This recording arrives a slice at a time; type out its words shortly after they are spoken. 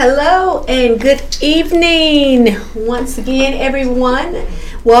Hello and good evening once again, everyone.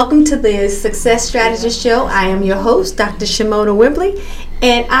 Welcome to the Success Strategist Show. I am your host, Dr. Shimona Wembley,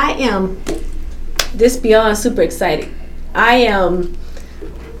 and I am just beyond super excited. I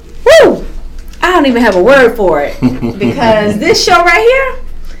don't even have a word for it because this show right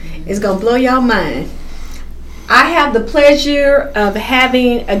here is going to blow y'all mind. I have the pleasure of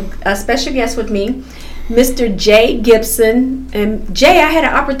having a special guest with me, Mr. Jay Gibson. And Jay, I had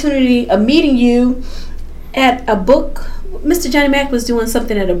an opportunity of meeting you at a book. Mr. Johnny Mac was doing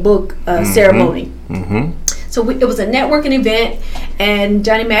something at a book ceremony. Mm-hmm. So it was a networking event, and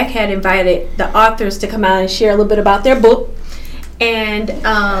Johnny Mac had invited the authors to come out and share a little bit about their book. And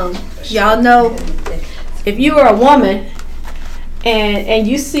y'all know, if you are a woman and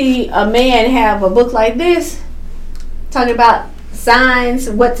you see a man have a book like this, talking about signs,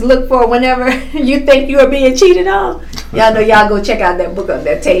 what to look for whenever you think you are being cheated on, y'all know y'all go check out that book on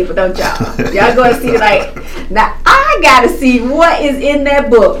that table, don't y'all? Y'all go and see, like, now I gotta see what is in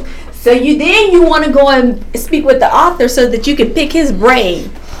that book. So you want to go and speak with the author so that you can pick his brain.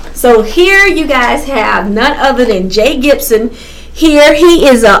 So here you guys have none other than Jay Gibson. Here he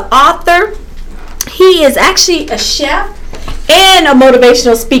is an author. He is actually a chef and a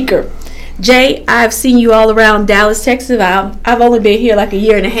motivational speaker. Jay, I've seen you all around Dallas, Texas. I've only been here like a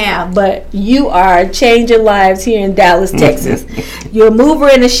year and a half, but you are changing lives here in Dallas, Texas. You're a mover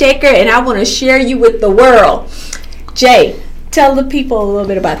and a shaker, and I want to share you with the world. Jay, tell the people a little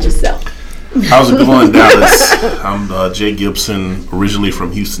bit about yourself. How's it going, Dallas? I'm Jay Gibson, originally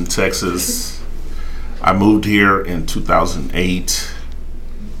from Houston, Texas. I moved here in 2008.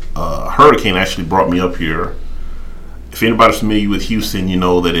 A hurricane actually brought me up here. If anybody's familiar with Houston, you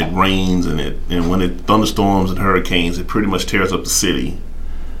know that it rains and when it thunderstorms and hurricanes, it pretty much tears up the city.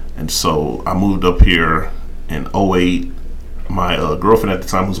 And so I moved up here in 2008. My girlfriend at the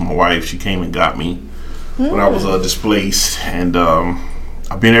time, who's my wife, she came and got me when I was displaced, and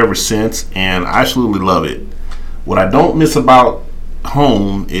I've been here ever since, and I absolutely love it. What I don't miss about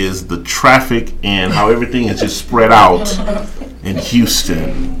home is the traffic and how everything is just spread out in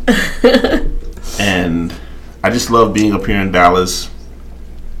Houston. And I just love being up here in Dallas.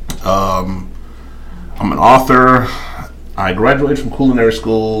 I'm an author. I graduated from culinary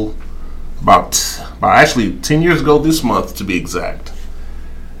school about actually 10 years ago this month, to be exact.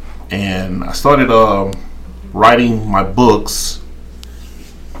 And I started writing my books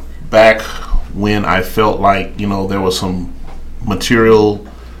back when I felt like, there was some material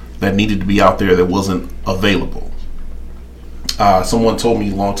that needed to be out there that wasn't available. Someone told me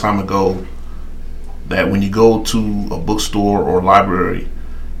a long time ago that when you go to a bookstore or library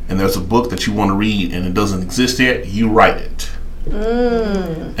and there's a book that you want to read and it doesn't exist yet, you write it.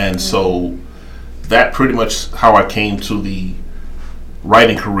 And so that pretty much how I came to the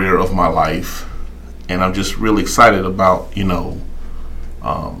writing career of my life, and I'm just really excited about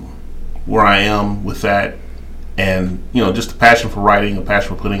where I am with that, and just a passion for writing, a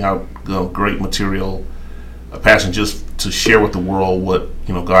passion for putting out great material, a passion just to share with the world what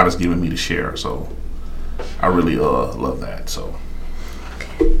God has given me to share. So I really love that. So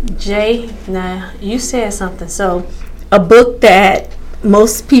Jay, now you said something. So a book that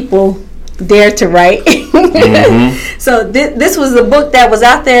most people dare to write. Mm-hmm. So this was a book that was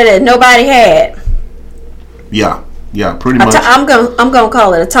out there that nobody had. Yeah, pretty much. I'm gonna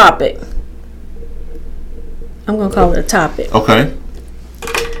call it a topic. Okay.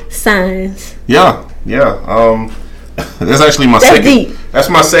 Signs. Yeah. That's actually my second. Deep. That's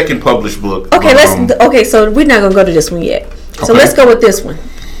my second published book. Okay, so we're not gonna go to this one yet. So let's go with this one.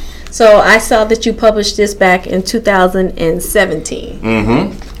 So I saw that you published this back in 2017.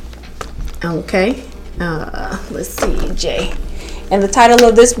 Mm-hmm. Okay. Let's see, Jay. And the title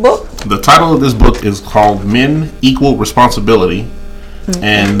of this book? The title of this book is called Men Equal Responsibility. Mm-hmm.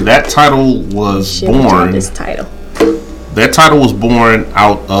 And that title was born. That title was born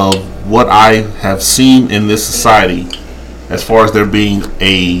out of what I have seen in this society, as far as there being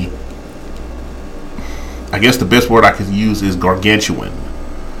I guess the best word I could use is gargantuan.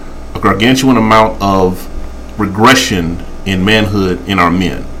 A gargantuan amount of regression in manhood in our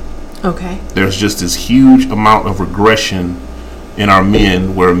men. Okay. There's just this huge amount of regression in our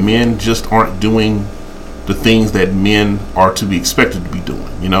men, where men just aren't doing the things that men are to be expected to be doing,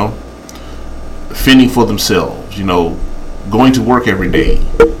 fending for themselves, going to work every day,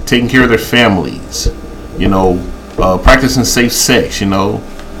 taking care of their families, practicing safe sex, You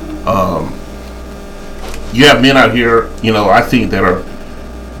have men out here, I think, that are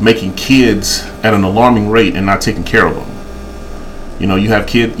making kids at an alarming rate and not taking care of them. You have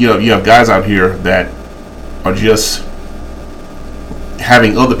guys out here that are just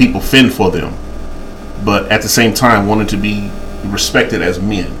having other people fend for them, but at the same time wanting to be respected as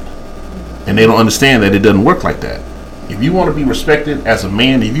men. And they don't understand that it doesn't work like that. If you want to be respected as a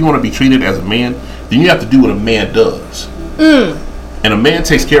man, if you want to be treated as a man, then you have to do what a man does. And a man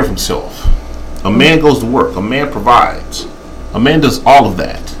takes care of himself. A man goes to work. A man provides. A man does all of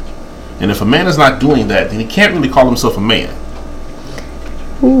that. And if a man is not doing that, then he can't really call himself a man.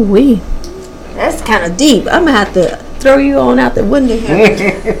 Ooh-wee. That's kind of deep. I'm going to have to throw you on out the window here.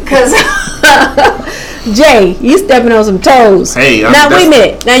 Because, Jay, you stepping on some toes. Hey, now, wait a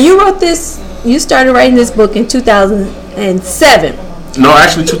minute. Now, you wrote this, you started writing this book in 2007. No,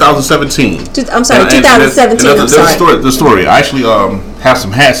 actually 2017. I'm sorry, 2017. I'm sorry. The story. I actually have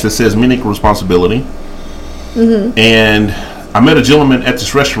some hats that says men equal responsibility. And I met a gentleman at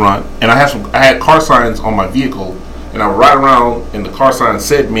this restaurant, and I had car signs on my vehicle, and I would ride around, and the car sign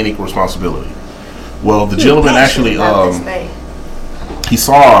said men equal responsibility. Well, the gentleman actually he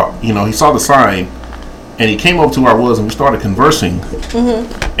saw the sign, and he came up to where I was, and we started conversing.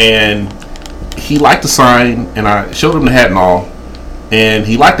 And he liked the sign, and I showed him the hat and all. And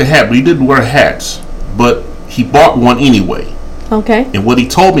he liked the hat, but he didn't wear hats. But he bought one anyway. Okay. And what he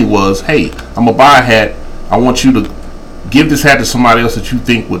told me was, hey, I'm going to buy a hat. I want you to give this hat to somebody else that you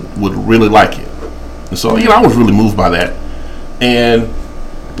think would really like it. And so, I was really moved by that. And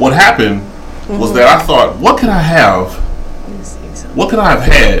what happened was that I thought, what could I have? What could I have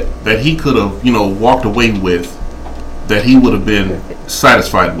had that he could have, walked away with, that he would have been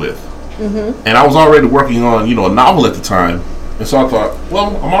satisfied with? And I was already working on, a novel at the time. And so I thought,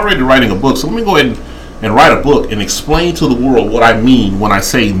 well, I'm already writing a book, so let me go ahead and write a book and explain to the world what I mean when I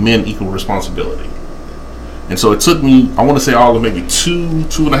say men equal responsibility. And so it took me, I want to say all of maybe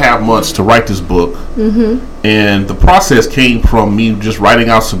 2.5 months to write this book. And the process came from me just writing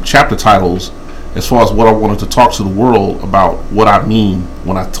out some chapter titles as far as what I wanted to talk to the world about, what I mean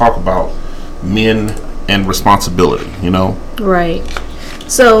when I talk about men and responsibility, Right.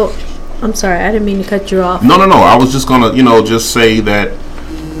 So, I'm sorry, I didn't mean to cut you off. No. I was just going to, just say that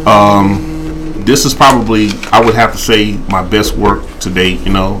this is probably, I would have to say, my best work to date,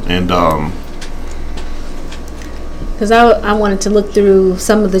 and because I wanted to look through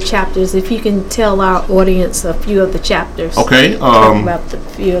some of the chapters. If you can tell our audience a few of the chapters. Okay. About a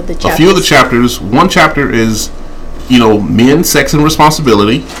few of the chapters. A few of the chapters. One chapter is, men, sex, and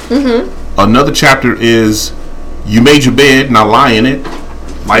responsibility. Another chapter is, you made your bed, now lie in it.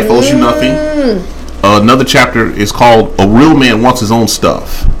 Life owes you nothing. Another chapter is called A Real Man Wants His Own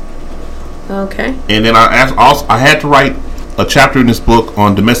Stuff. Okay. And then I had to write a chapter in this book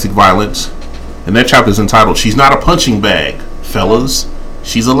on domestic violence. And that chapter is entitled, She's Not a Punching Bag, Fellas.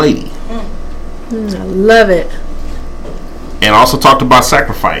 She's a Lady. I love it. And I also talked about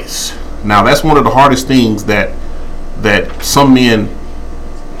sacrifice. Now, that's one of the hardest things that some men,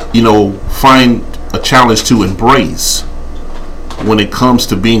 find a challenge to embrace when it comes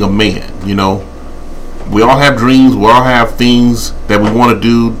to being a man. We all have dreams, we all have things that we want to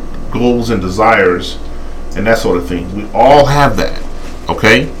do, goals and desires and that sort of thing. We all have that,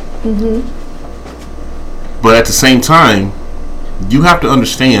 okay? But at the same time, you have to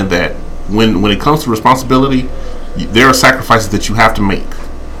understand that when it comes to responsibility, there are sacrifices that you have to make.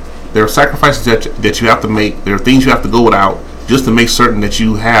 There are sacrifices that you have to make. There are things you have to go without just to make certain that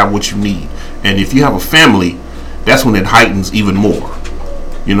you have what you need. And if you have a family, that's when it heightens even more.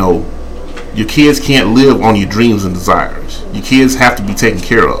 Your kids can't live on your dreams and desires. Your kids have to be taken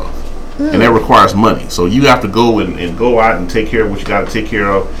care of. And that requires money. So you have to go and go out and take care of what you got to take care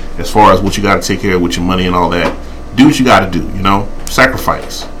of as far as what you got to take care of with your money and all that. Do what you got to do,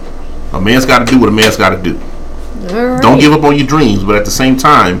 Sacrifice. A man's got to do what a man's got to do. Right. Don't give up on your dreams, but at the same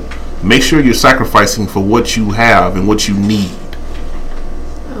time, make sure you're sacrificing for what you have and what you need.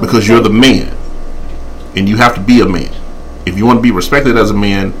 Because you're the man. And you have to be a man. If you want to be respected as a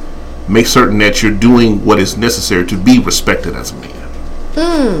man, make certain that you're doing what is necessary to be respected as a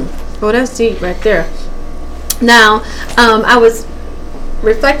man. Well, that's deep right there. Now, I was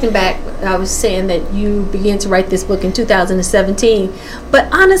reflecting back. I was saying that you began to write this book in 2017.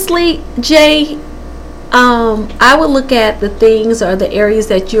 But honestly, Jay, I would look at the things or the areas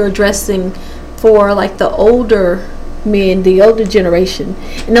that you're addressing for like the older men, the older generation.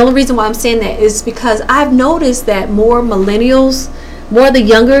 And the only reason why I'm saying that is because I've noticed that more millennials, more of the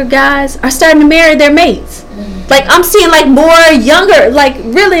younger guys are starting to marry their mates. Like I'm seeing like more younger, like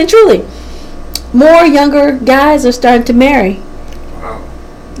really and truly, more younger guys are starting to marry. Wow.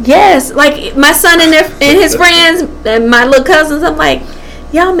 Yes, like my son and his friends and my little cousins. I'm like,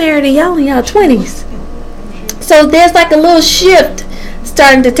 y'all married and y'all in y'all 20s. So there's like a little shift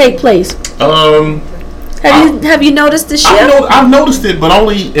starting to take place. Have you noticed the shift? I've noticed it, but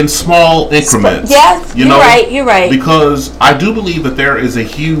only in small increments. Yes, you're right. You're right. Because I do believe that there is a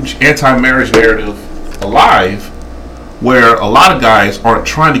huge anti-marriage narrative alive, where a lot of guys aren't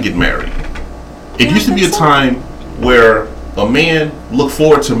trying to get married. It used to be a time where a man looked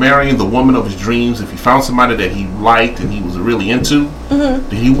forward to marrying the woman of his dreams. If he found somebody that he liked and he was really into, then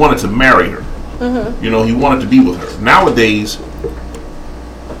he wanted to marry her. He wanted to be with her. Nowadays,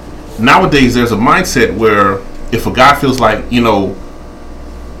 there's a mindset where if a guy feels like,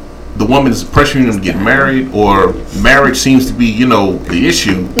 the woman is pressuring him to get married, or marriage seems to be, the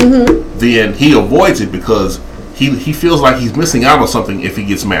issue, then he avoids it because he feels like he's missing out on something if he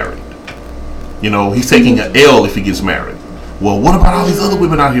gets married. He's taking an L if he gets married. Well, what about all these other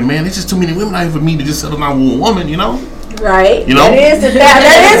women out here, man? There's just too many women out here for me to just settle down with a woman, Right. That is a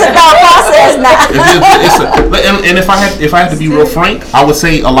thought process now. And if I had to be real frank, I would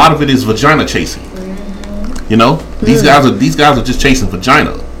say a lot of it is vagina chasing. These guys are just chasing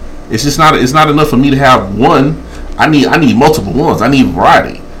vagina. It's just not. It's not enough for me to have one. I need multiple ones. I need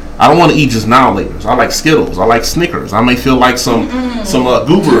variety. I don't want to eat just now laters. I like Skittles. I like Snickers. I may feel like some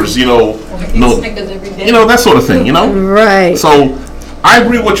Goobers. Snickers every day. That sort of thing. Right. So I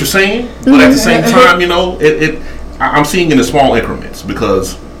agree with what you're saying, but at the same time, I'm seeing it in small increments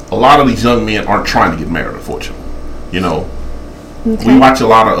because a lot of these young men aren't trying to get married, unfortunately. We watch a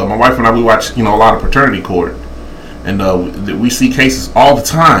lot of my wife and I. We watch a lot of paternity court, and we see cases all the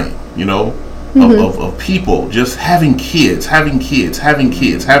time. Of people just having kids,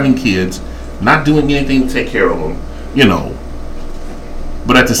 not doing anything to take care of them.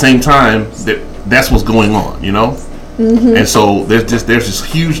 But at the same time, that's what's going on. And so there's this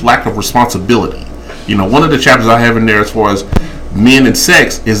huge lack of responsibility. One of the chapters I have in there as far as men and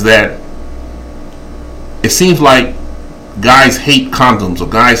sex is that it seems like guys hate condoms or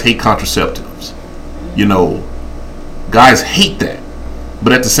guys hate contraceptives. Guys hate that.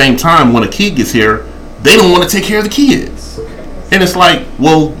 But at the same time, when a kid gets here, they don't want to take care of the kids. And it's like,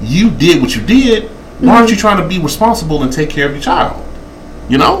 well, you did what you did. Why aren't you trying to be responsible and take care of your child?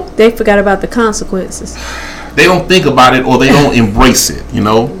 They forgot about the consequences. They don't think about it, or they don't embrace it,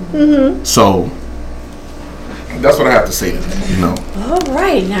 So that's what I have to say to that, All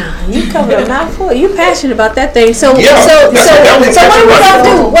right, now you covered a mouthful. You passionate about that thing. So, Yeah, so what are we gonna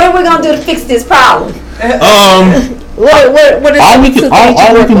do? What are we gonna do to fix this problem? What is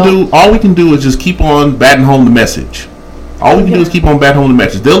all we can do is just keep on batting home the message. All we can do is keep on batting home the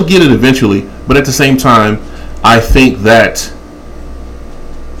message. They'll get it eventually, but at the same time, I think that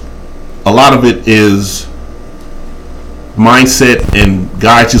a lot of it is mindset and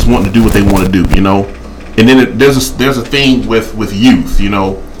guys just wanting to do what they want to do, And then there's a thing with youth,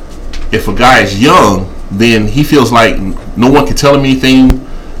 If a guy is young, then he feels like no one can tell him anything.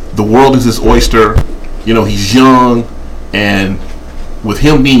 The world is his oyster. He's young, and with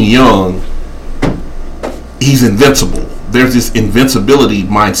him being young, he's invincible. There's this invincibility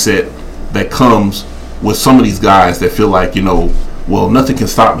mindset that comes with some of these guys that feel like, well, nothing can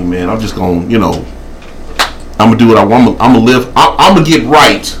stop me, man. I'm just going, I'm gonna do what I want. I'm gonna live. I'm gonna get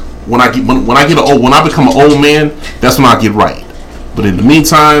right when I become an old man. That's when I get right. But in the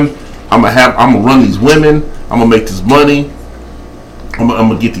meantime, I'm gonna run these women. I'm gonna make this money. I'm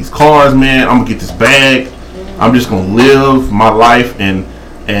gonna get these cars, man. I'm gonna get this bag. I'm just gonna live my life, and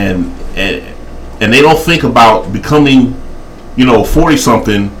they don't think about becoming, 40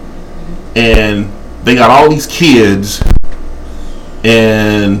 something, and they got all these kids,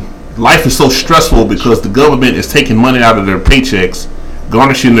 and life is so stressful because the government is taking money out of their paychecks,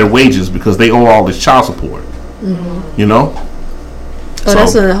 garnishing their wages because they owe all this child support. Oh,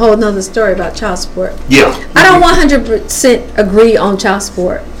 that's a whole nother story about child support. Yeah. I don't 100% agree on child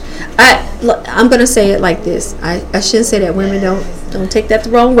support. I'm going to say it like this. I shouldn't say that. Women don't take that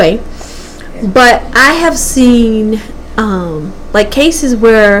the wrong way. But I have seen cases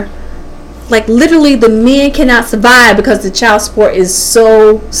where literally the men cannot survive because the child support is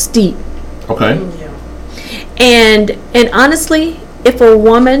so steep. Okay. And honestly, if a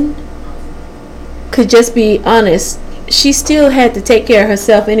woman could just be honest, she still had to take care of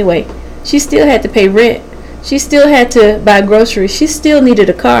herself anyway. She still had to pay rent. She still had to buy groceries. She still needed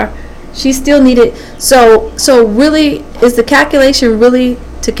a car. She still needed. So really, is the calculation really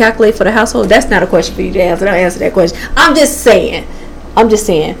to calculate for the household? That's not a question for you to answer. Don't answer that question. I'm just saying.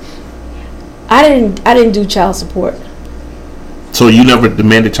 I didn't do child support. So you never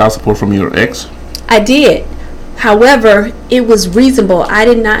demanded child support from your ex? I did. However, it was reasonable. I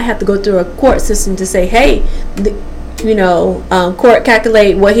did not have to go through a court system to say, hey,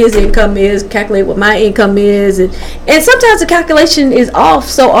 calculate what his income is, calculate what my income is, and sometimes the calculation is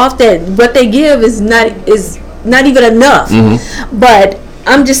off that what they give is not even enough. Mm-hmm. But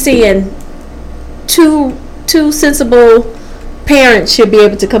I'm just saying, two sensible parents should be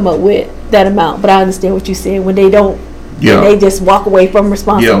able to come up with that amount. But I understand what you're saying when they don't. Yeah. And they just walk away from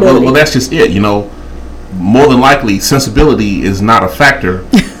responsibility. Yeah, well, that's just it. More than likely, sensibility is not a factor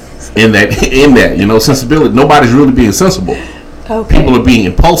in that. Sensibility. Nobody's really being sensible. Okay. People are being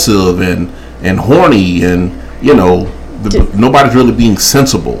impulsive and horny, and nobody's really being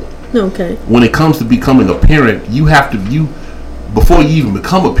sensible. Okay. When it comes to becoming a parent, before you even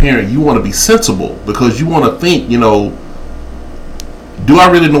become a parent, you want to be sensible, because you want to think, do I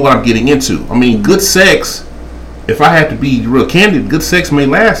really know what I'm getting into? I mean, good sex, if I have to be real candid, good sex may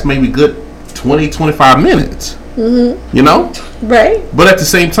last maybe good 20, 25 minutes. Mm-hmm. Right. But at the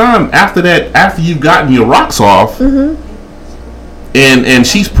same time, after you've gotten your rocks off, mm-hmm. and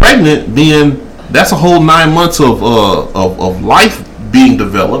she's pregnant, then that's a whole 9 months of life being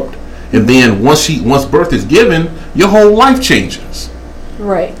developed. And then once birth is given, your whole life changes.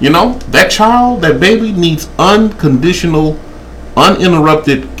 Right. That child, that baby needs unconditional,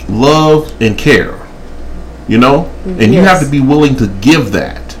 uninterrupted love and care. And yes. You have to be willing to give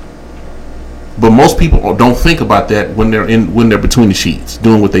that. But most people don't think about that when they're between the sheets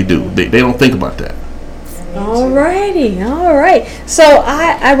doing what they do. They don't think about that. Alrighty, all right. So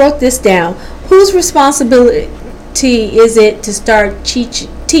I wrote this down. Whose responsibility is it to start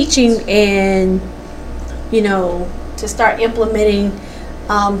teaching and to start implementing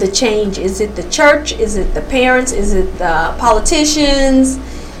the change? Is it the church? Is it the parents? Is it the politicians?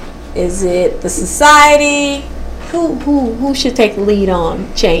 Is it the society? Who should take the lead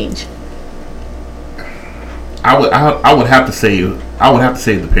on change? I would have to say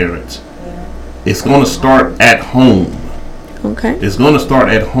the parents. Yeah. It's going to start at home. Okay. It's going to start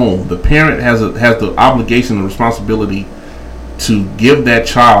at home. The parent has the obligation and responsibility to give that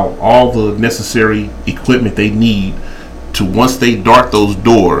child all the necessary equipment they need to, once they dart those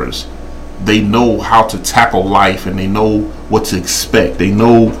doors, they know how to tackle life, and they know what to expect. They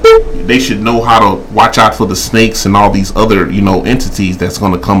should know how to watch out for the snakes and all these other entities that's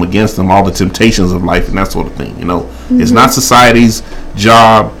going to come against them, all the temptations of life and that sort of thing. Mm-hmm. It's not society's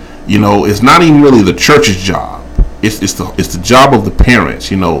job. It's not even really the church's job. It's the job of the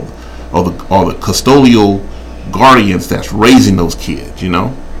parents, or the custodial guardians that's raising those kids.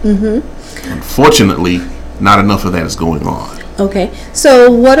 Mm-hmm. Unfortunately, not enough of that is going on. Okay, so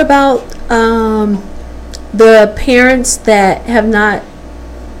what about the parents that have not,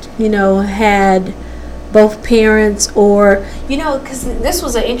 had both parents, or because this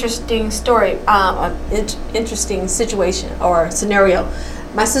was an interesting story, interesting situation or scenario.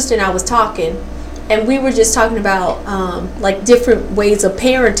 My sister and I was talking, and we were just talking about like different ways of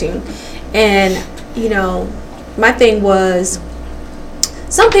parenting, and my thing was,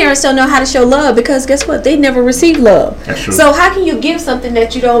 some parents don't know how to show love because guess what? They never received love. That's true. So how can you give something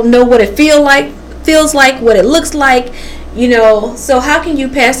that you don't know what it feels like, what it looks like, so how can you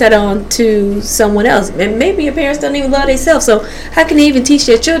pass that on to someone else? And maybe your parents don't even love themselves, so how can they even teach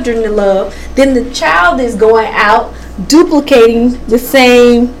their children to love? Then the child is going out duplicating the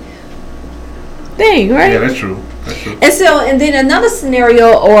same thing, right? Yeah, that's true. And then another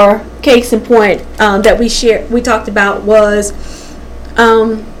scenario or case in point that we talked about was,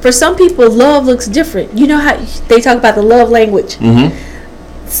 for some people, love looks different. You know how they talk about the love language. Mm-hmm.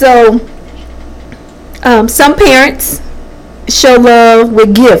 So, some parents show love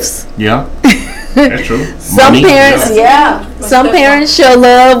with gifts. Yeah, that's true. Some parents, some parents show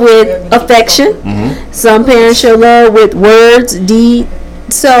love with affection. Mm-hmm. Some parents show love with words, deed.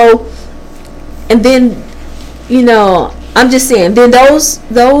 So, and then, I'm just saying, then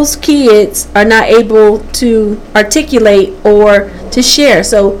those kids are not able to articulate or to share.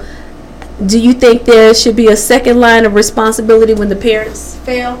 So do you think there should be a second line of responsibility when the parents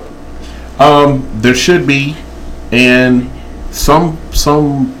fail? There should be, and some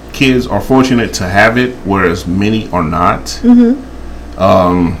kids are fortunate to have it, whereas many are not. Mm-hmm.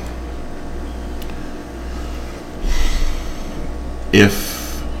 If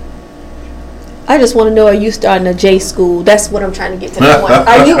I just want to know, are you starting a J school? That's what I'm trying to get to the point.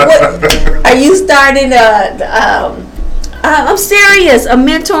 Are you starting I'm serious, a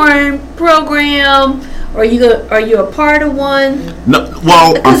mentoring program? Or are you a part of one? No,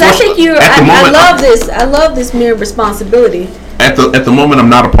 well, because I think I love this mere responsibility. At the moment, I'm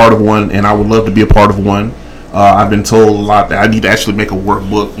not a part of one, and I would love to be a part of one. I've been told a lot that I need to actually make a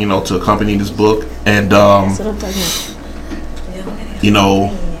workbook, to accompany this book, and that's what I'm talking about.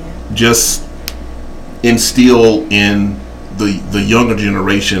 just instill in the younger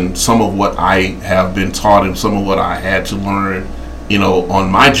generation some of what I have been taught and some of what I had to learn, on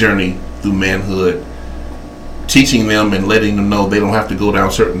my journey through manhood, teaching them and letting them know they don't have to go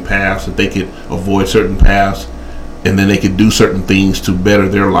down certain paths, that they could avoid certain paths, and then they could do certain things to better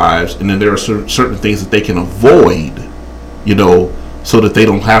their lives, and then there are certain things that they can avoid, so that they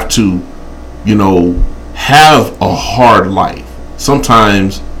don't have to, have a hard life.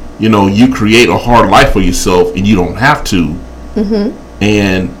 Sometimes, you create a hard life for yourself and you don't have to.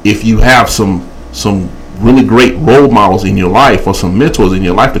 And if you have some really great role models in your life or some mentors in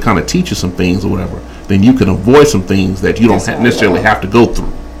your life to kind of teach you some things or whatever, then you can avoid some things that you don't necessarily have to go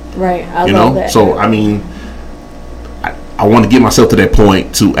through. Right. I love that. So, I mean, I want to get myself to that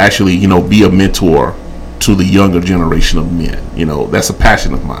point to actually, be a mentor to the younger generation of men. That's a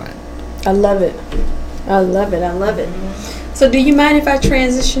passion of mine. I love it. I love it. So do you mind if I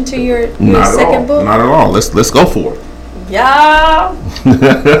transition to your second book? Not at all. Let's go for it. Y'all,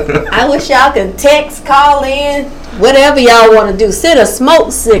 I wish y'all could text, call in, whatever y'all want to do. Send a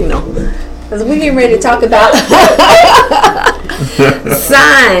smoke signal. Because we're getting ready to talk about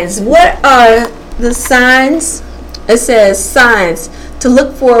signs. What are the signs? It says signs to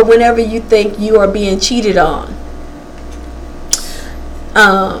look for whenever you think you are being cheated on.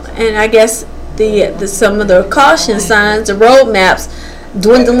 And I guess the some of the caution signs, the roadmaps: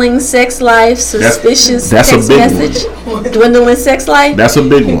 dwindling sex life, suspicious text message, dwindling sex life. That's a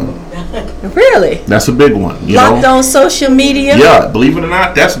big one. Really? That's a big one. Blocked on social media. Yeah, believe it or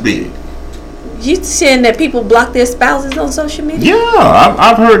not, that's big. You saying that people block their spouses on social media? Yeah,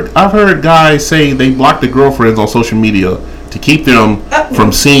 I've heard guys say they block their girlfriends on social media to keep them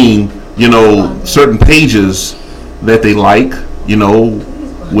from seeing, certain pages that they like,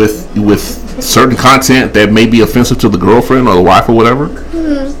 with certain content that may be offensive to the girlfriend or the wife or whatever.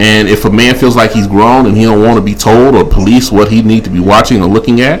 Mm-hmm. And if a man feels like he's grown and he don't want to be told or police what he need to be watching or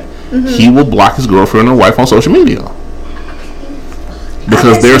looking at, he will block his girlfriend or wife on social media.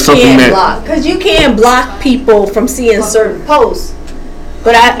 Because there's something because you can block people from seeing certain posts,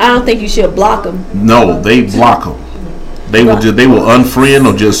 but I don't think you should block them. No, they block them. They will unfriend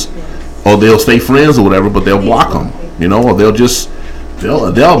or they'll stay friends or whatever, but they'll block them.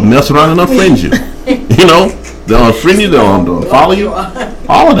 Or they'll mess around and unfriend you. They'll unfriend you, they'll unfollow you,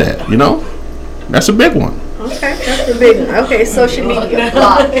 all of that. That's a big one. Okay, that's a big one. Okay, social media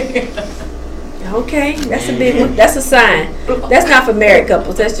block. Okay, that's a big one. That's a sign. That's not for married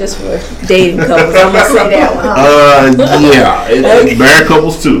couples. That's just for dating couples. I'm gonna say that one. Yeah, married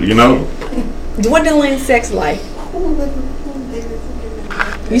couples too. Dwindling sex life.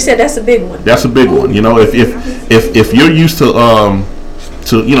 You said that's a big one. That's a big one. If you're used to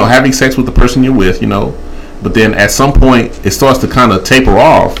having sex with the person you're with, but then at some point it starts to kind of taper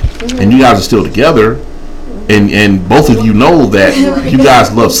off, and you guys are still together, and both of you know that you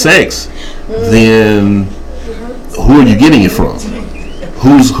guys love sex. Then who are you getting it from?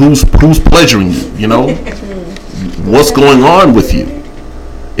 Who's pleasuring you? What's going on with you?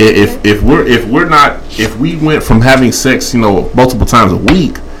 If we went from having sex, multiple times a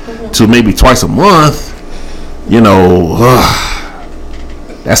week to maybe twice a month,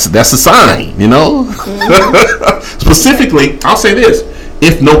 that's a sign. Specifically, I'll say this: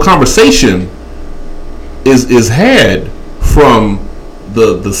 if no conversation is had from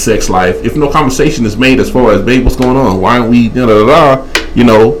the sex life, if no conversation is made as far as, babe, what's going on? Why aren't we and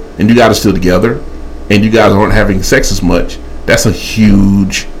you guys are still together and you guys aren't having sex as much, that's a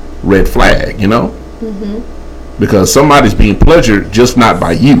huge red flag, because somebody's being pleasured, just not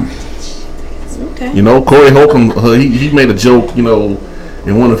by you. Okay. Corey Holcomb, he made a joke, in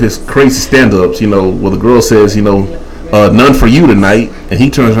one of his crazy stand-ups, where the girl says, none for you tonight, and he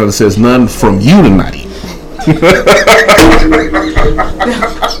turns around and says, none from you tonight.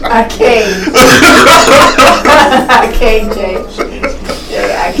 I can't. I can't, Jay.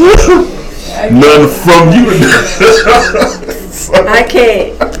 I can't. None from you. I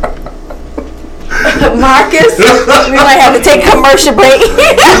can't. Marcus, we might have to take a commercial break.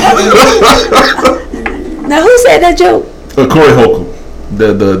 Now, who said that joke? Corey Holcomb,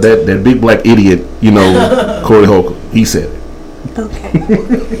 that big black idiot. Corey Holcomb. He said it.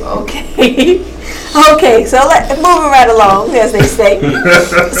 Okay. Okay, so moving right along, as they say.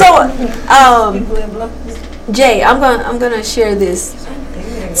 So, Jay, I'm gonna share this.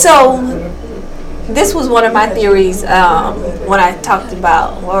 So, this was one of my theories when I talked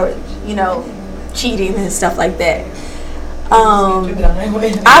about, cheating and stuff like that.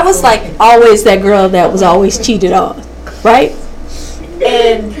 I was like always that girl that was always cheated on, right?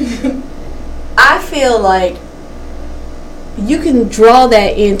 And I feel like you can draw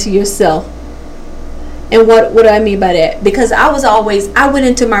that into yourself And what do I mean by that? Because I went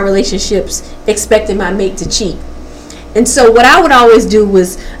into my relationships expecting my mate to cheat. And so what I would always do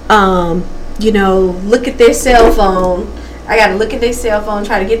was, look at their cell phone. I got to look at their cell phone,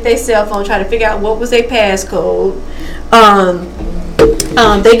 try to get their cell phone, try to figure out what was their passcode.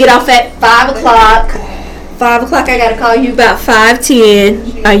 They get off at 5 o'clock. 5 o'clock, I got to call you about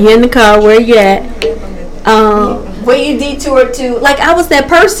 5:10. Are you in the car? Where you at? Where you detoured to? Like, I was that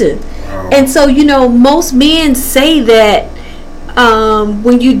person. And so, most men say that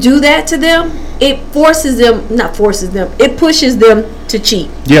when you do that to them, it pushes them to cheat.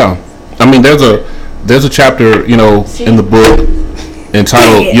 Yeah. I mean, there's a chapter, in the book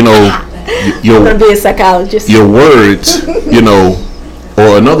entitled, I'm going to be a psychologist. Your words,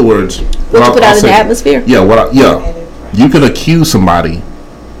 or in other words, what you put out in the atmosphere. Yeah, you could accuse somebody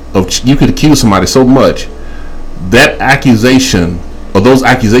so much that accusation, or those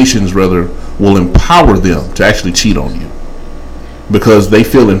accusations rather, will empower them to actually cheat on you, because they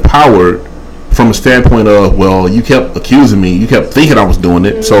feel empowered from a standpoint of, well, you kept accusing me, you kept thinking I was doing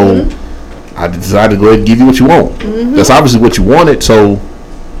it, so I decided to go ahead and give you what you want. That's obviously what you wanted, so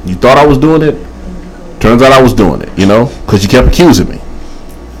you thought I was doing it. Turns out I was doing it, because you kept accusing me.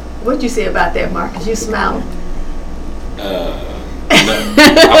 What'd you say about that, Marcus? You smiling? No,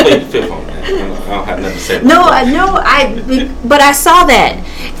 I played the fifth on that. I don't have nothing to say. But I saw that,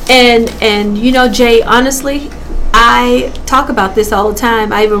 and Jay, honestly, I talk about this all the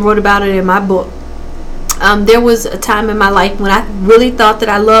time. I even wrote about it in my book. There was a time in my life when I really thought that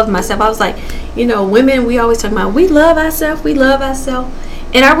I loved myself. I was like, women, we always talk about we love ourselves.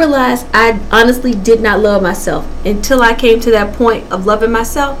 And I realized I honestly did not love myself until I came to that point of loving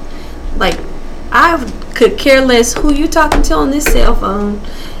myself. Like, I could care less who you talking to on this cell phone.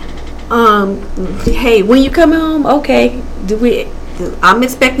 Hey, when you come home, okay, I'm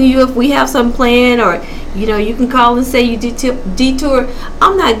expecting you if we have some plan, or you can call and say you detour.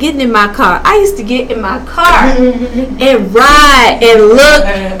 I'm not getting in my car. I used to get in my car and ride and look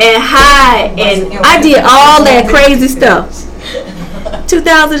and hide, and I did all that crazy stuff.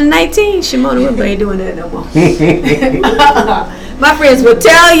 2019, Shimona, we ain't doing that no more. My friends will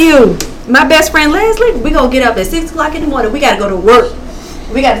tell you. My best friend Leslie, we gonna get up at 6 o'clock in the morning. We gotta go to work.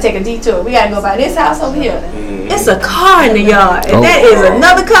 We gotta take a detour. We gotta go by this house over here. It's a car in the yard, and that is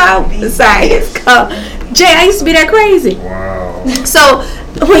another car beside his car. Jay, I used to be that crazy. Wow. So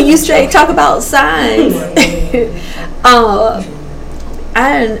when you talk about signs,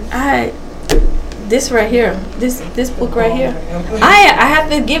 I this right here, this book right here, I have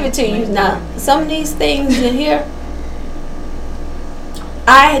to give it to you. Now, some of these things in here,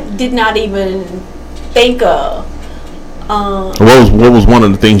 I did not even think of. What was one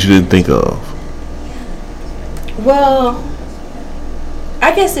of the things you didn't think of? Well,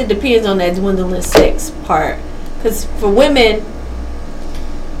 I guess it depends on that dwindling sex part. Because for women,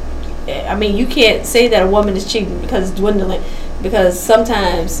 I mean, you can't say that a woman is cheating because it's dwindling. Because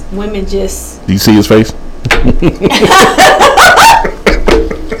sometimes women just... Do you see his face?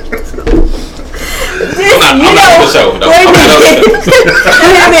 I'm not on the show. No. Wait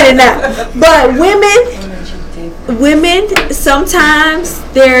a minute now. But women, sometimes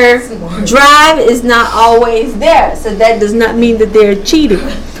their drive is not always there. So that does not mean that they're cheating.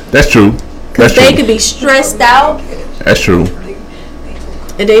 That's true. Because they could be stressed out. That's true.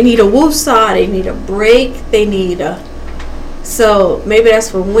 And they need a woosah, they need a break, they need a... So maybe that's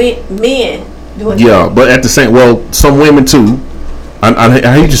for men doing that. But at the same... Well, some women too. I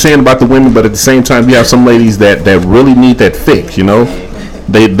hear you saying about the women, but at the same time, you have some ladies that really need that fix,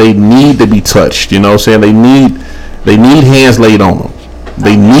 They need to be touched, saying they need hands laid on them.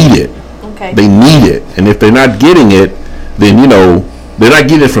 They need it. Okay. They need it. And if they're not getting it, then, they're not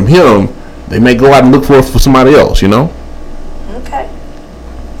getting it from him. They may go out and look for it for somebody else, Okay.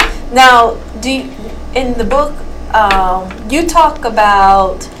 Now, in the book, you talk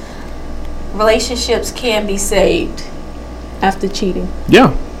about relationships can be saved after cheating.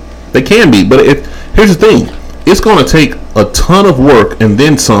 Yeah, they can be. But here's the thing. It's going to take a ton of work and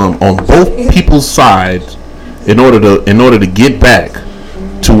then some on both people's sides in order to get back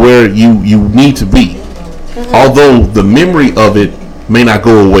to where you need to be. Mm-hmm. Although the memory of it may not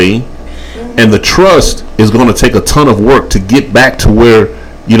go away, and the trust is going to take a ton of work to get back to where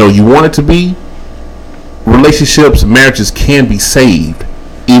you want it to be. Relationships, marriages can be saved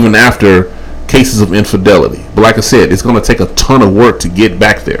even after cases of infidelity. But like I said, it's going to take a ton of work to get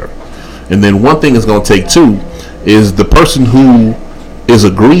back there. And then one thing it's going to take too is the person who is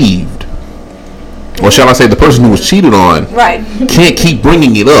aggrieved or shall I say, the person who was cheated on, Right. can't keep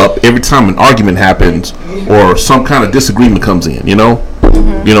bringing it up every time an argument happens or some kind of disagreement comes in. You know,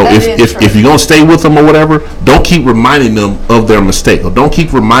 That is true. if you're gonna stay with them or whatever, don't keep reminding them of their mistake, or don't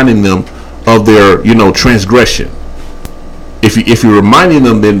keep reminding them of their transgression. If you're reminding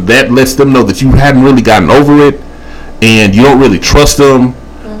them, then that lets them know that you hadn't really gotten over it, and you don't really trust them,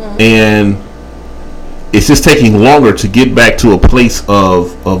 and it's just taking longer to get back to a place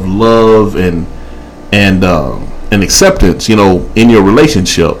of love and acceptance, in your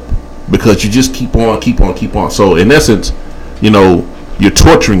relationship, because you just keep on. So in essence, you're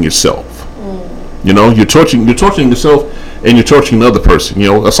torturing yourself. You're torturing yourself, and you're torturing the other person.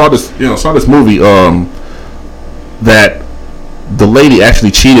 I saw this movie that the lady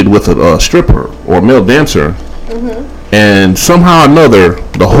actually cheated with a stripper or a male dancer, and somehow or another,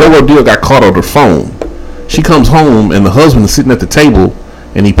 the whole ordeal got caught on her phone. She comes home, and the husband is sitting at the table,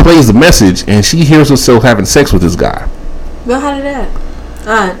 and he plays the message, and she hears herself having sex with this guy. Well, how did that?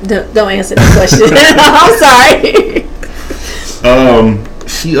 Don't answer that question. I'm sorry.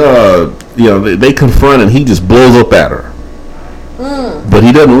 They confront, and he just blows up at her. But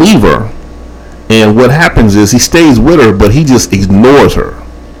he doesn't leave her. And what happens is he stays with her, but he just ignores her.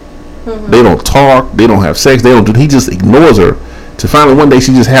 They don't talk. They don't have sex. He just ignores her. To finally one day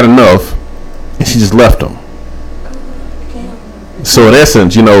she just had enough, and she just left him. So in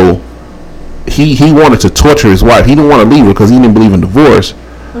essence, he wanted to torture his wife. He didn't want to leave her because he didn't believe in divorce.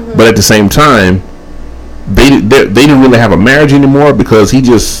 But at the same time, they didn't really have a marriage anymore, because he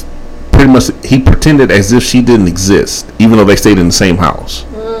just he pretended as if she didn't exist, even though they stayed in the same house.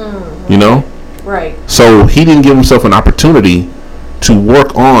 Right. So he didn't give himself an opportunity to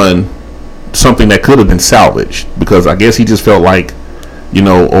work on something that could have been salvaged, because I guess he just felt like,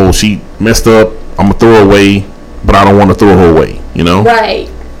 she messed up, I'm gonna throw her away, but I don't want to throw her away. Right.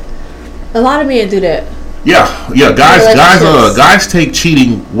 A lot of men do that. Yeah. Guys take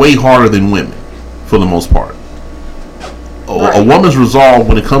cheating way harder than women, for the most part. Right. A woman's resolve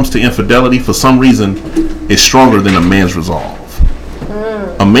when it comes to infidelity, for some reason, is stronger than a man's resolve.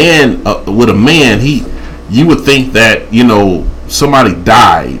 A man, you would think that somebody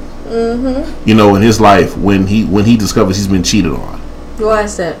died, in his life when he discovers he's been cheated on. Why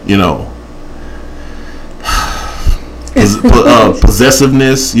is that?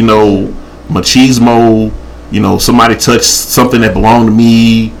 Possessiveness, machismo. Somebody touched something that belonged to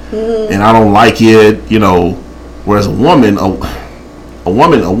me, and I don't like it. Whereas a woman's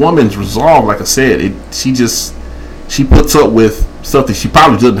resolve, like I said, she puts up with stuff that she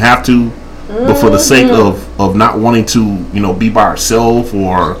probably doesn't have to, but for the sake of not wanting to, be by herself,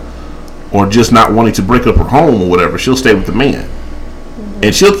 or just not wanting to break up her home or whatever, she'll stay with the man.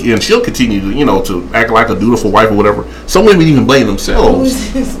 And she'll continue to to act like a dutiful wife or whatever. Some women even blame themselves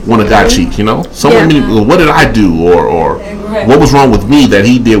when a guy cheats. Some women, well, what did I do, or what was wrong with me that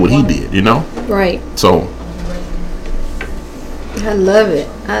he did what he did? Right. So I love it.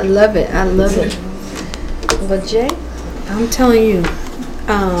 But Jay, I'm telling you,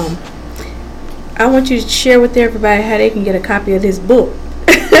 I want you to share with everybody how they can get a copy of this book.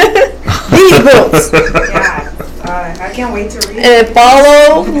 These books. Yeah. I can't wait to read it. And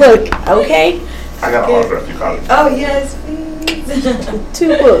follow. Look, okay. I got an autograph you copy. Oh, yes, please.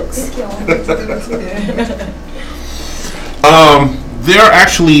 2 books. They're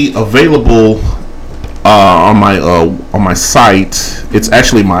actually available on my site. It's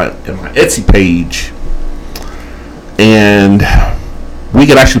actually my Etsy page, and we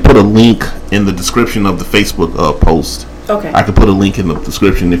could actually put a link in the description of the Facebook post. Okay. I could put a link in the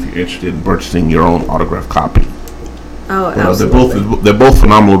description if you're interested in purchasing your own autographed copy. Oh, absolutely. They're both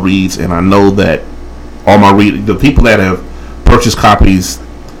phenomenal reads, and I know that all my the people that have purchased copies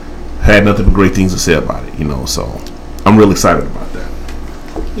had nothing but great things to say about it. So I'm really excited about that.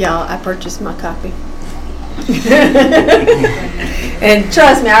 Y'all, I purchased my copy. And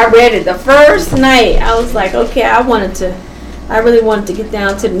trust me, I read it the first night. I was like, okay, I really wanted to get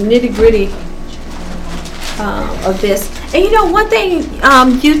down to the nitty gritty of this. And one thing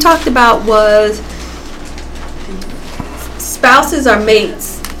you talked about was spouses or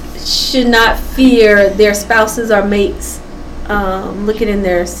mates should not fear their spouses or mates looking in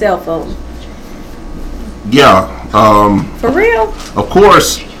their cell phone. Yeah. For real? Of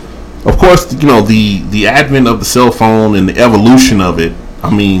course, the advent of the cell phone and the evolution of it. I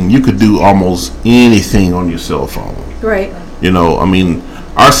mean, you could do almost anything on your cell phone. Right.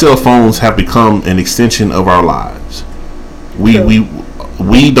 Our cell phones have become an extension of our lives.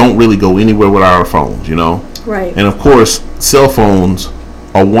 We don't really go anywhere without our phones, Right. And of course, cell phones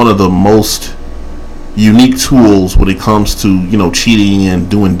are one of the most unique tools when it comes to cheating and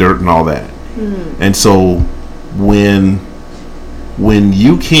doing dirt and all that. And so when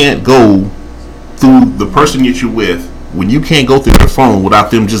you can't go through the person that you're with, when you can't go through their phone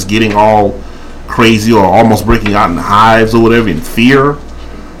without them just getting all crazy or almost breaking out in hives or whatever in fear,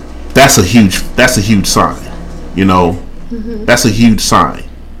 that's a huge sign. That's a huge sign,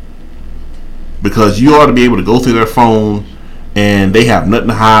 because you ought to be able to go through their phone and they have nothing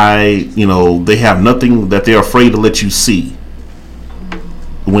to hide. They have nothing that they're afraid to let you see.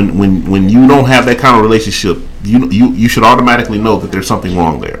 When you don't have that kind of relationship, you should automatically know that there's something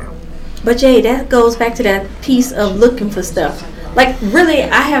wrong there. But Jay, that goes back to that piece of looking for stuff. Like, really,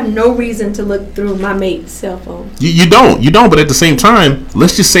 I have no reason to look through my mate's cell phone. You don't. But at the same time,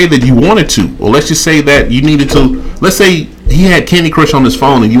 let's just say that you wanted to, or let's just say that you needed to. Let's say he had Candy Crush on his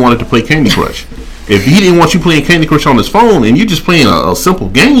phone and you wanted to play Candy Crush. If he didn't want you playing Candy Crush on his phone and you're just playing a simple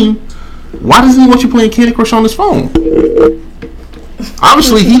game, why doesn't he want you playing Candy Crush on his phone?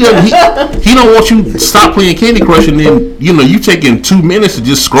 Obviously, he doesn't. He don't want you to stop playing Candy Crush, and then you taking 2 minutes to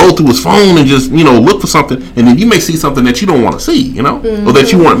just scroll through his phone and just look for something, and then you may see something that you don't want to see, or that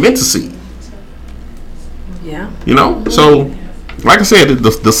you weren't meant to see. Yeah. So, like I said,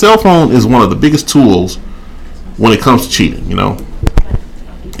 the cell phone is one of the biggest tools when it comes to cheating.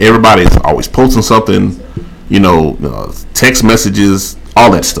 Everybody's always posting something, text messages,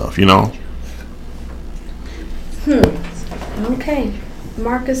 all that stuff. Okay.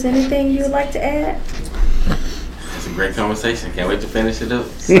 Marcus, anything you would like to add? It's a great conversation. Can't wait to finish it up.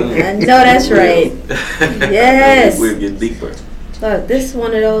 I know that's right. Yes. We'll get deeper. Look, this is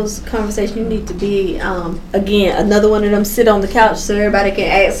one of those conversations you need to be, again, another one of them sit on the couch so everybody can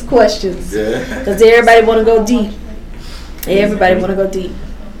ask questions. Yeah. Because everybody want to go deep. Everybody want to go deep.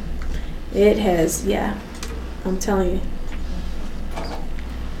 It has, I'm telling you.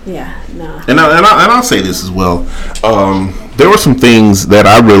 Yeah, no. And I'll say this as well. There were some things that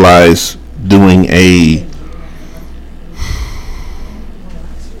I realized doing a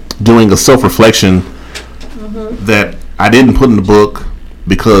self-reflection that I didn't put in the book,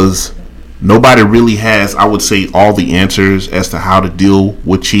 because nobody really has, I would say, all the answers as to how to deal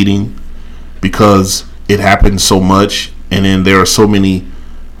with cheating, because it happens so much, and then there are so many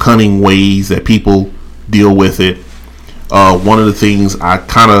cunning ways that people deal with it. One of the things I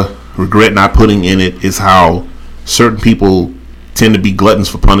kind of regret not putting in it is how certain people tend to be gluttons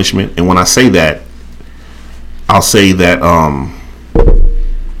for punishment. And when I say that, I'll say that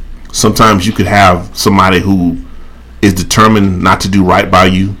sometimes you could have somebody who is determined not to do right by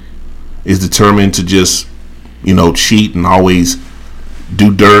you, is determined to just, cheat and always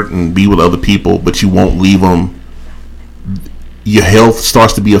do dirt and be with other people, but you won't leave them. Your health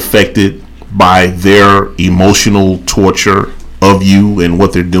starts to be affected by their emotional torture of you and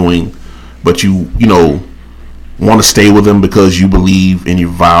what they're doing, but you want to stay with them because you believe in your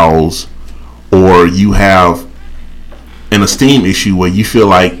vows, or you have an esteem issue where you feel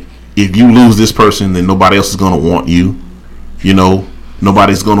like if you lose this person, then nobody else is going to want you.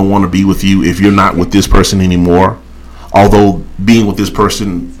 Nobody's going to want to be with you if you're not with this person anymore, although being with this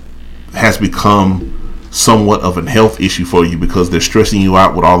person has become somewhat of a health issue for you because they're stressing you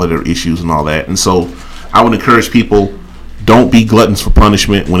out with all of their issues and all that. And so I would encourage people, don't be gluttons for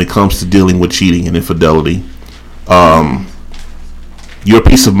punishment when it comes to dealing with cheating and infidelity. Your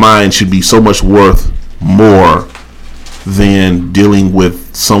peace of mind should be so much worth more than dealing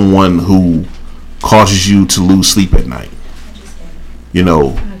with someone who causes you to lose sleep at night.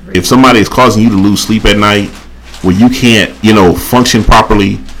 If somebody is causing you to lose sleep at night where you can't, function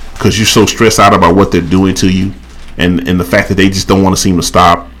properly because you're so stressed out about what they're doing to you, and the fact that they just don't want to seem to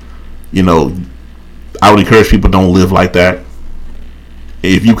stop, I would encourage people, don't live like that.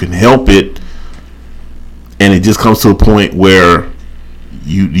 If you can help it, and it just comes to a point where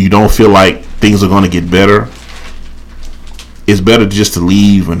you don't feel like things are going to get better, it's better just to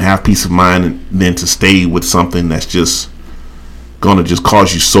leave and have peace of mind than to stay with something that's just going to just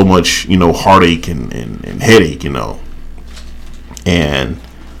cause you so much, heartache and headache, and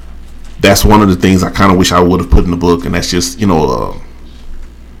that's one of the things I kind of wish I would have put in the book, and that's just, I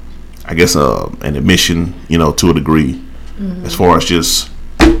guess, an admission, to a degree, as far as just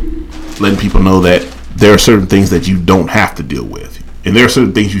letting people know that there are certain things that you don't have to deal with, and there are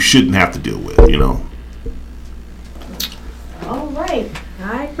certain things you shouldn't have to deal with, All right,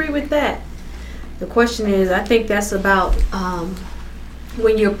 I agree with that. The question is, I think that's about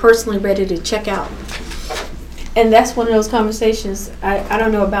when you're personally ready to check out. And that's one of those conversations, I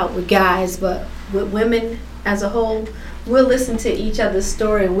don't know about with guys, but with women as a whole, we'll listen to each other's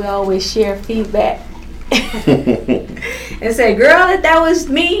story and we'll always share feedback. And say, girl, if that was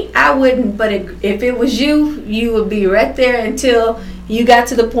me, I wouldn't. But if it was you, you would be right there until you got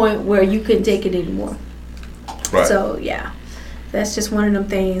to the point where you couldn't take it anymore. Right. So yeah, that's just one of them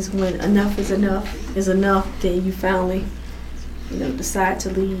things. When enough is enough, then you finally, decide to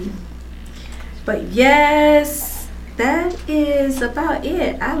leave. But yes, that is about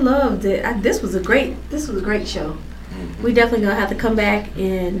it. I loved it. This was a great show. We definitely gonna have to come back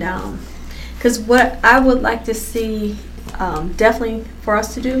and because what I would like to see, definitely for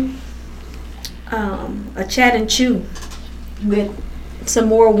us to do, a chat and chew with some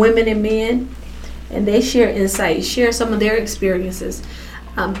more women and men, and they share insights, share some of their experiences,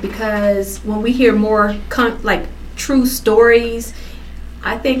 because when we hear more true stories,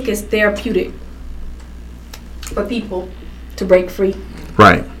 I think it's therapeutic for people to break free.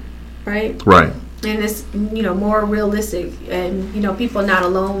 Right. And it's more realistic, and people are not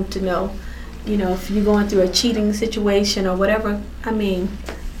alone to know, if you're going through a cheating situation or whatever. I mean,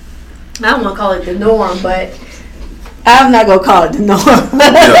 I don't want to call it the norm, but I'm not gonna call it the norm.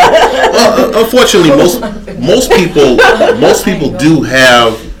 Well, unfortunately, most people do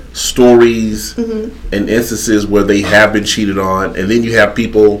have stories and instances where they have been cheated on, and then you have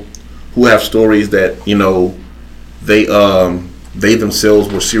people who have stories that they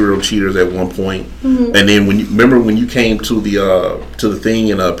themselves were serial cheaters at one point. And then when you came to the thing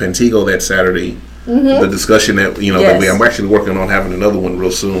in Pantego that Saturday, the discussion that I'm actually working on having another one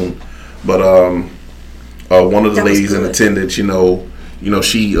real soon. But one of the ladies in attendance, she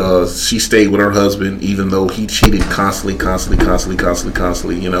stayed with her husband even though he cheated constantly,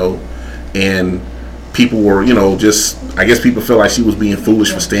 and people were, I guess people felt like she was being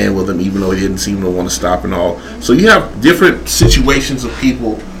foolish for staying with him even though he didn't seem to want to stop and all. So you have different situations of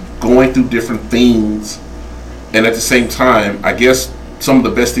people going through different things, and at the same time, I guess some of the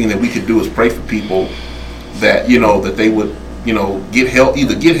best thing that we could do is pray for people that, that they would, get help,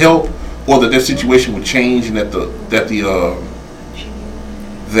 either get help or that their situation would change, and that the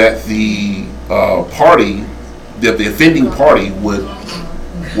offending party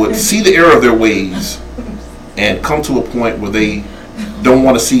would see the error of their ways and come to a point where they don't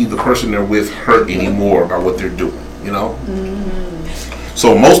want to see the person they're with hurt anymore by what they're doing,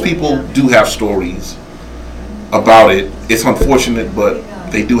 So most people do have stories about it. It's unfortunate, but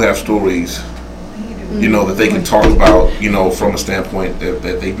they do have stories, that they can talk about, from a standpoint that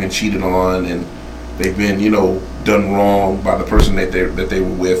they've been cheated on and they've been, done wrong by the person that they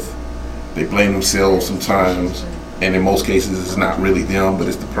were with. They blame themselves sometimes, and in most cases it's not really them, but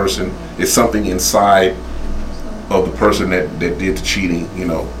it's the person. It's something inside of the person that did the cheating,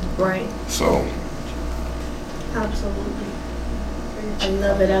 Right. So. Absolutely. I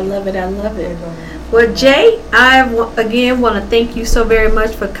love it. Well, Jay, I again want to thank you so very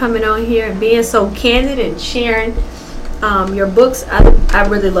much for coming on here and being so candid and sharing your books. I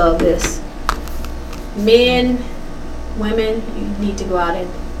really love this. Men, women, you need to go out and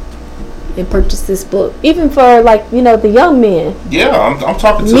purchase this book, even for the young men. Yeah, I'm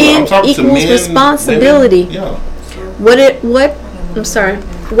talking to men. I'm talking Equals to men, responsibility. Women, yeah.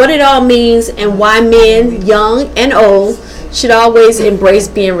 What it all means and why men, young and old, should always embrace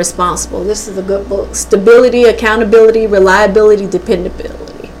being responsible. This is a good book. Stability, accountability, reliability,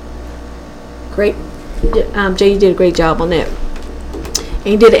 dependability. Great. Jay, you did a great job on that. And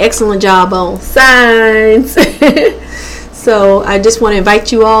you did an excellent job on signs. So I just want to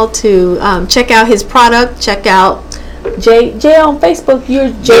invite you all to check out his product. Check out Jay on Facebook.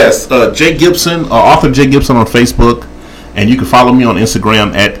 You're Jay. Yes, Jay Gibson, author Jay Gibson on Facebook. And you can follow me on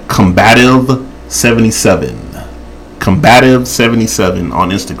Instagram at Combative77. Combative77 on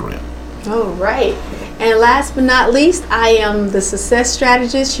Instagram. All right. And last but not least, I am the Success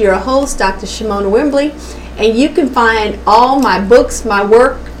Strategist, your host, Dr. Shimona Wembley. And you can find all my books, my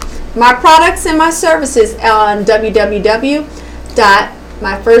work, my products, and my services on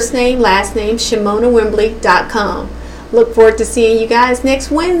www.myfirstname.lastname.ShimonaWembley.com. Look forward to seeing you guys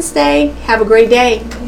next Wednesday. Have a great day.